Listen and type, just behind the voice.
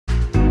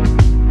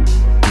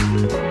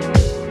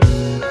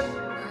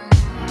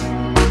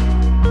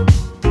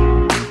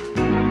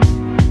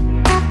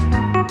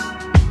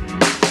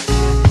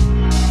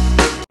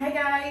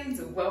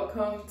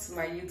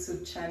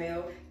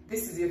channel.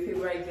 This is your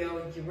favorite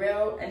girl,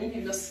 Girel, and if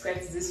you've not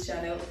subscribed to this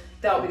channel,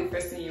 that will be the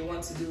first thing you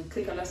want to do.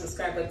 Click on that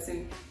subscribe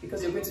button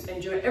because you're going to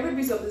enjoy every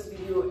piece of this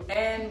video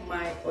and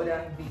my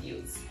other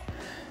videos.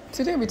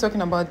 Today we're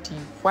talking about the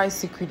White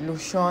Secret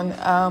Lotion.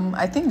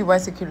 I think the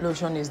White Secret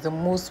Lotion is the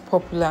most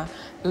popular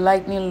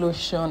lightening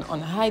lotion on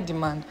high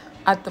demand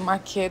at the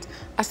market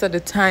as at the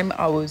time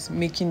I was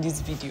making this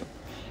video.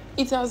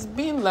 It has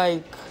been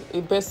like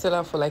a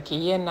bestseller for like a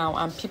year now,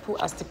 and people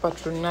are still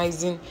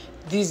patronizing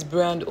this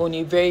brand on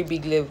a very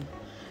big level.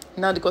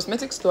 Now, the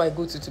cosmetic store I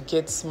go to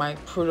get my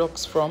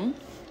products from,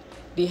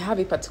 they have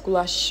a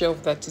particular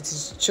shelf that it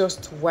is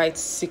just White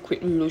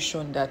Secret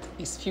Lotion that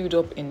is filled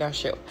up in that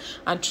shelf.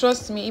 And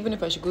trust me, even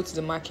if I should go to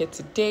the market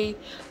today,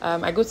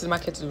 I go to the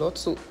market a lot,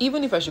 so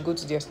even if I should go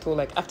to their store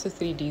like after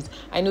 3 days,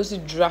 I notice a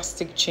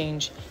drastic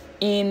change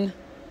in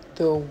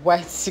the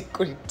White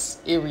Secret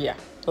area.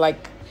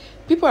 Like,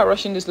 people are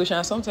rushing this lotion,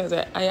 and sometimes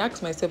I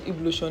ask myself if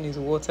lotion is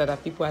water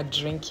that people are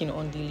drinking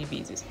on a daily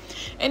basis.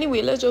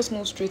 Anyway, let's just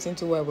move straight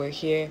into why we're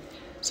here,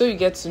 so you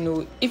get to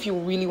know if you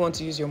really want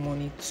to use your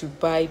money to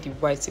buy the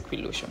White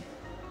Secret Lotion.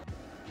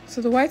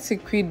 So the White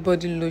Secret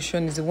body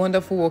lotion is a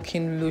wonderful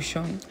walking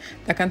lotion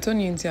that can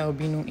turn you into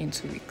albino in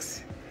 2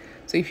 weeks.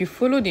 So if you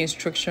follow the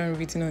instruction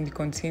written on the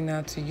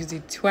container to use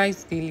it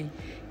twice daily,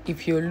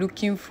 if you're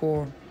looking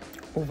for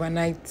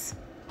overnight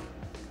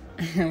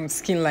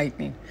skin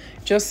lightening,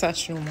 just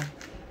search no more.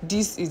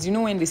 This is, you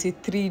know, when they say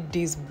 3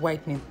 days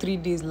whitening, 3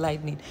 days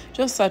lightening,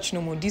 just search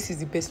no more. This is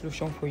the best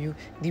lotion for you,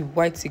 the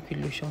White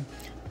Secret Lotion.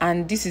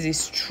 And this is a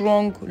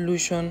strong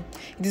lotion.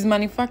 It is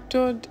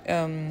manufactured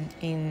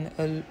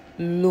in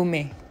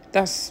Lome,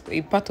 that's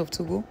a part of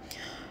Togo,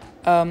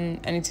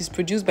 and it is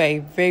produced by a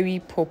very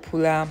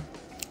popular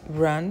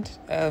brand.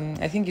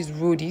 I think it's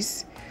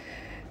Rodis.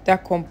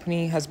 That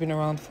company has been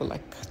around for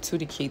like 2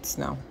 decades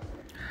now.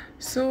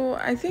 So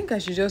I think I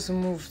should just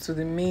move to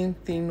the main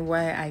thing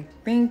why I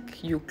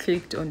think you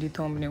clicked on the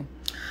thumbnail.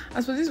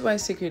 As for this White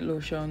Secret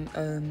Lotion,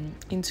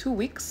 in 2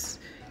 weeks,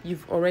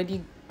 you've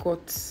already got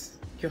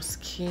your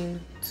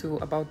skin to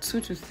about 2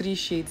 to 3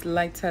 shades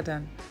lighter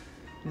than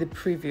the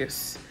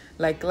previous,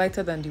 like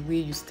lighter than the way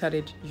you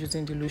started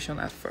using the lotion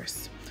at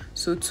first.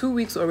 So 2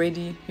 weeks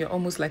already, you're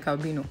almost like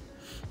albino.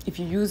 If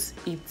you use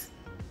it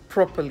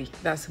properly,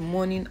 that's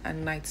morning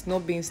and night,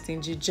 not being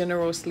stingy,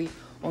 generously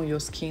on your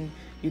skin,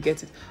 you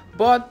get it.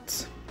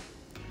 But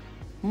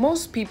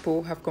most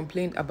people have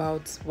complained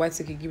about White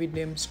Secret giving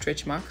them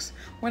stretch marks.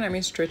 When I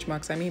mean stretch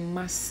marks, I mean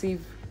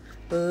massive,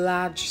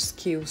 large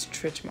scale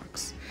stretch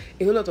marks.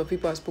 A whole lot of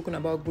people have spoken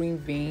about green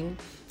vein,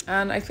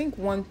 and I think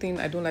one thing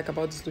I don't like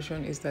about this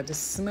lotion is that the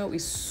smell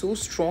is so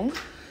strong.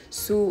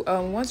 So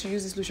once you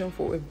use this lotion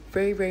for a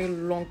very, very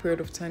long period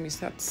of time, you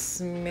start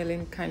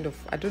smelling kind of,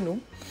 I don't know.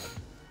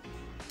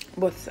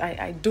 But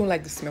I don't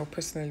like the smell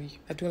personally.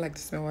 I don't like the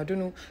smell. I don't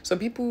know. Some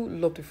people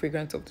love the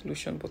fragrance of the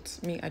lotion, but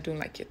me, I don't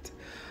like it.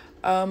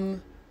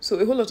 So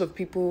a whole lot of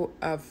people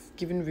have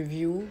given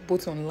review,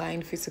 both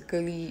online,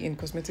 physically, in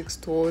cosmetic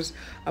stores,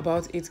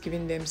 about it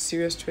giving them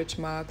serious stretch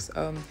marks,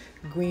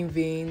 green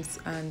veins,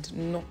 and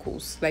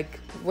knuckles. Like,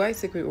 White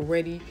Secret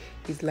already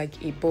is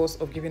like a boss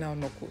of giving out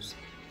knuckles.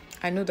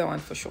 I know that one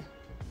for sure.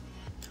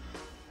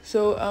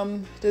 So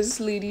there's this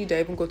lady that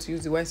even got to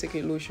use the White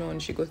Secret Lotion.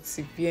 She got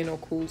severe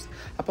knuckles,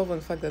 apart from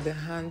the fact that the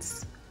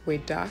hands were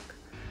dark.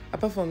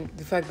 Apart from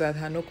the fact that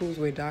her knuckles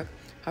were dark,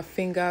 her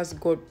fingers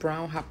got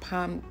brown, her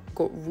palm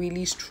got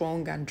really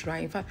strong and dry.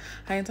 In fact,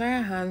 her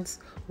entire hands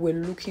were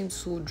looking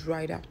so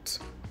dried out.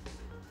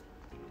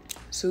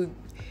 So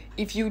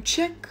if you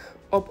check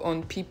up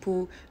on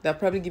people that are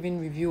probably giving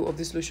review of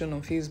this lotion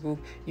on Facebook,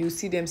 you'll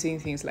see them saying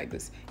things like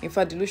this. In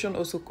fact, the lotion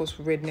also causes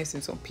redness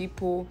in some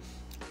people,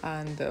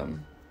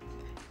 and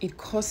it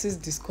causes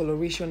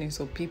discoloration in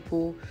some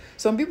people.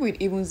 Some people, it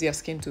evens their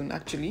skin tone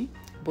actually,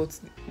 but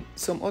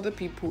some other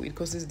people, it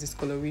causes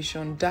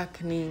discoloration,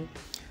 darkening,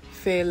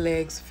 fair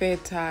legs, fair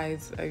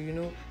thighs,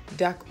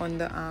 dark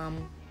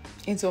underarm.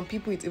 In some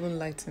people, it even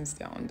lightens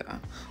their underarm.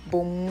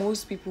 But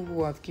most people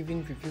who have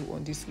given review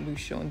on this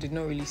lotion did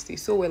not really stay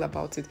so well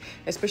about it,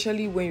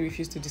 especially when you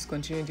refuse to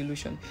discontinue the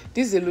lotion.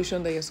 This is a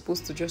lotion that you're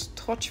supposed to just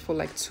touch for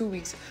like 2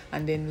 weeks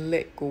and then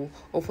let go,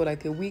 or for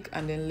like a week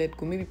and then let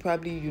go. Maybe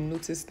probably you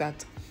notice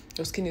that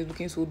your skin is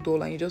looking so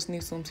dull and you just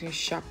need something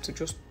sharp to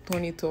just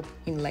turn it up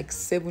in like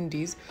 7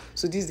 days.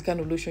 So this is the kind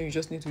of lotion you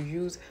just need to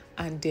use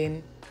and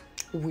then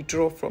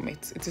withdraw from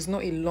it. It is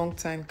not a long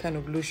time kind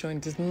of lotion.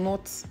 It is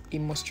not a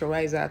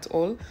moisturizer at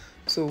all.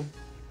 So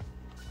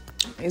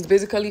it's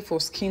basically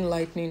for skin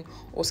lightening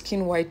or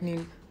skin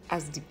whitening,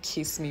 as the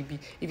case may be.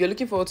 If you're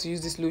looking forward to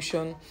use this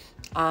lotion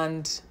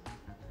and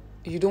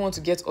you don't want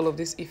to get all of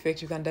this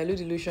effect, you can dilute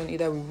the lotion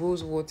either with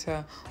rose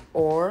water,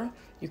 or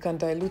you can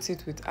dilute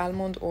it with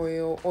almond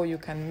oil, or you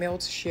can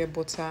melt shea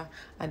butter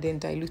and then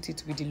dilute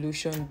it with the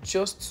lotion,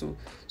 just to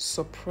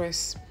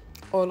suppress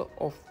all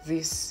of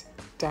this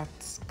that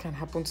can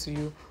happen to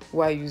you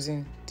while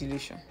using the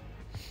lotion.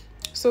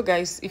 So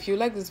guys, if you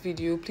like this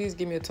video, please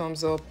give me a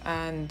thumbs up,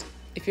 and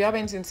If you have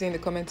anything to say in the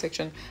comment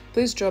section,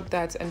 please drop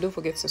that, and don't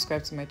forget to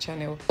subscribe to my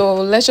channel. So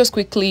let's just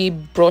quickly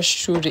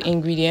brush through the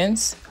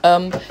ingredients.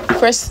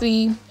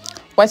 Firstly,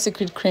 White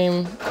Secret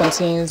cream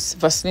contains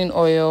Vaseline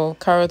oil,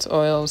 carrot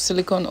oil,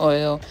 silicone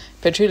oil,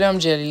 petroleum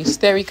jelly,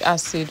 stearic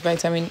acid,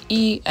 vitamin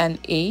E and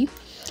A.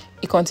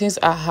 It contains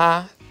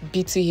AHA,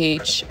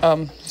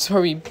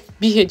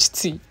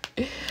 BHT.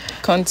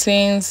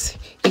 Contains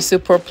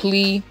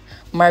isopropyl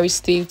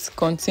myristate,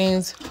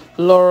 contains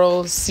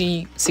Laurel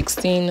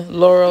C16,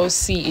 Laurel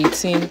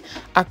C18,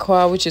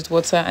 Aqua, which is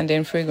water, and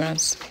then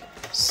fragrance.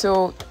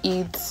 So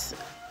it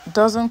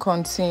doesn't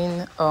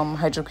contain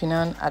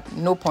hydroquinone at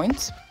no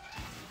point.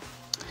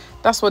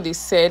 That's what they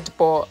said,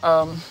 but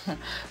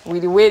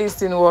with the way this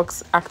thing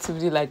works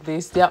actively like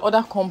this, there are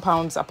other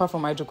compounds apart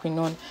from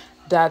hydroquinone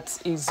that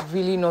is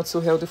really not so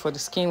healthy for the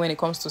skin when it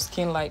comes to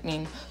skin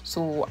lightening.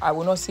 So I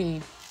will not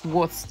say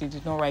what they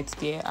did not write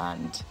there,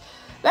 and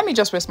let me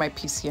just rest my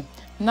piece here.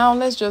 Now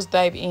let's just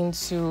dive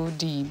into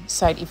the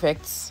side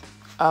effects.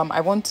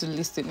 I want to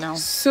list it now.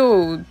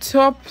 So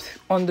top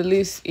on the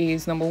list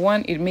is number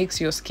 1, it makes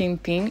your skin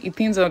thin. It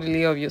thins out the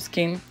layer of your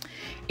skin.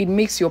 It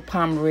makes your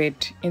palm red.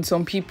 In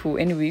some people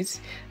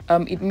anyways,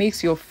 it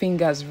makes your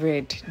fingers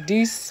red.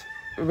 This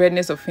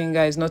redness of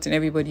finger is not in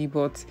everybody,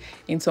 but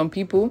in some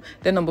people.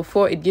 Then number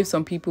 4, it gives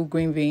some people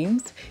green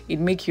veins. It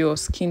makes your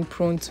skin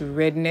prone to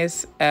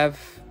redness. I've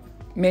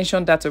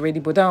mentioned that already,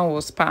 but that one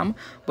was palm.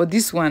 But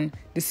this one,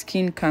 the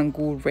skin can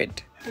go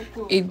red.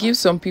 It gives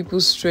some people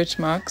stretch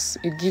marks.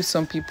 It gives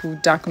some people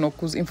dark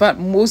knuckles. In fact,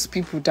 most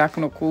people dark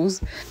knuckles.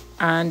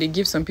 And it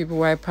gives some people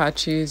white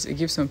patches. It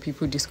gives some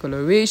people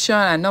discoloration.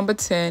 And number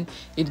 10,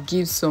 it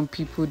gives some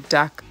people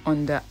dark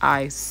under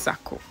eye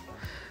circle.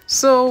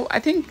 So I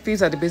think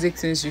these are the basic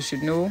things you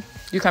should know.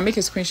 You can make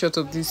a screenshot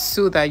of this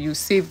so that you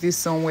save this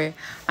somewhere,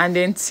 and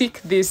then tick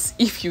this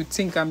if you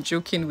think I'm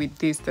joking with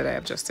this that I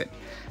have just said.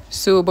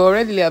 So, but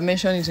already I've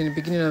mentioned it in the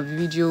beginning of the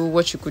video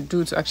what you could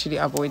do to actually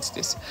avoid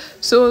this.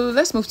 So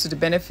let's move to the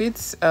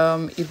benefits.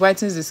 It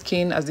whitens the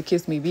skin as the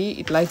case may be.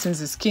 It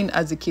lightens the skin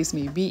as the case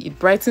may be. It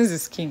brightens the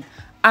skin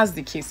as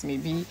the case may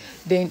be.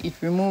 Then it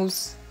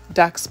removes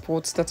dark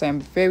spots that I'm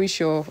very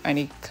sure of, and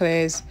it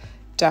clears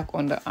dark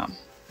underarm.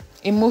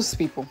 In most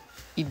people,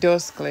 it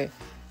does clear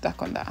dark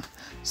underarm.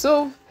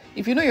 So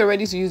if you know you're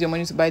ready to use your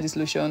money to buy this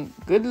lotion,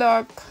 good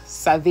luck.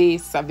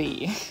 Save.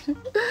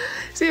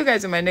 See you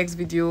guys in my next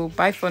video.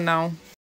 Bye for now.